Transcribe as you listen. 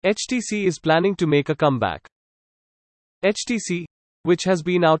HTC is planning to make a comeback. HTC, which has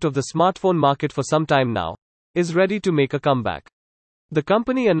been out of the smartphone market for some time now, is ready to make a comeback. The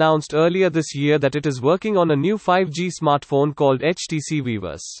company announced earlier this year that it is working on a new 5G smartphone called HTC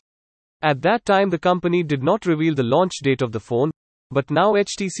Viverse. At that time, the company did not reveal the launch date of the phone, but now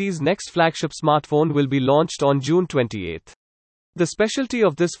HTC's next flagship smartphone will be launched on June 28. The specialty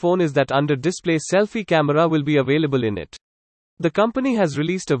of this phone is that under-display selfie camera will be available in it. The company has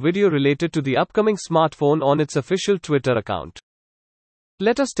released a video related to the upcoming smartphone on its official Twitter account.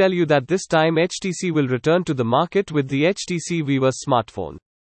 Let us tell you that this time HTC will return to the market with the HTC Viverse smartphone.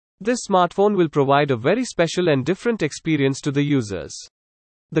 This smartphone will provide a very special and different experience to the users.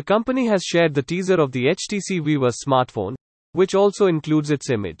 The company has shared the teaser of the HTC Viverse smartphone, which also includes its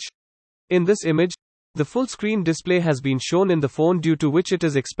image. In this image, the full-screen display has been shown in the phone, due to which it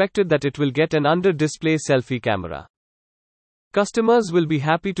is expected that it will get an under-display selfie camera. Customers will be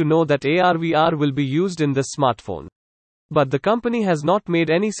happy to know that AR/VR will be used in this smartphone. But the company has not made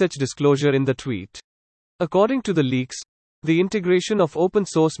any such disclosure in the tweet. According to the leaks, the integration of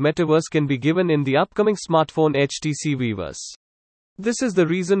open-source metaverse can be given in the upcoming smartphone HTC Viverse. This is the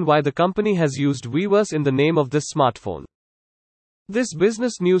reason why the company has used Viverse in the name of this smartphone. This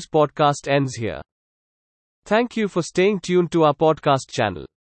business news podcast ends here. Thank you for staying tuned to our podcast channel.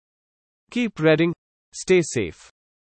 Keep reading, stay safe.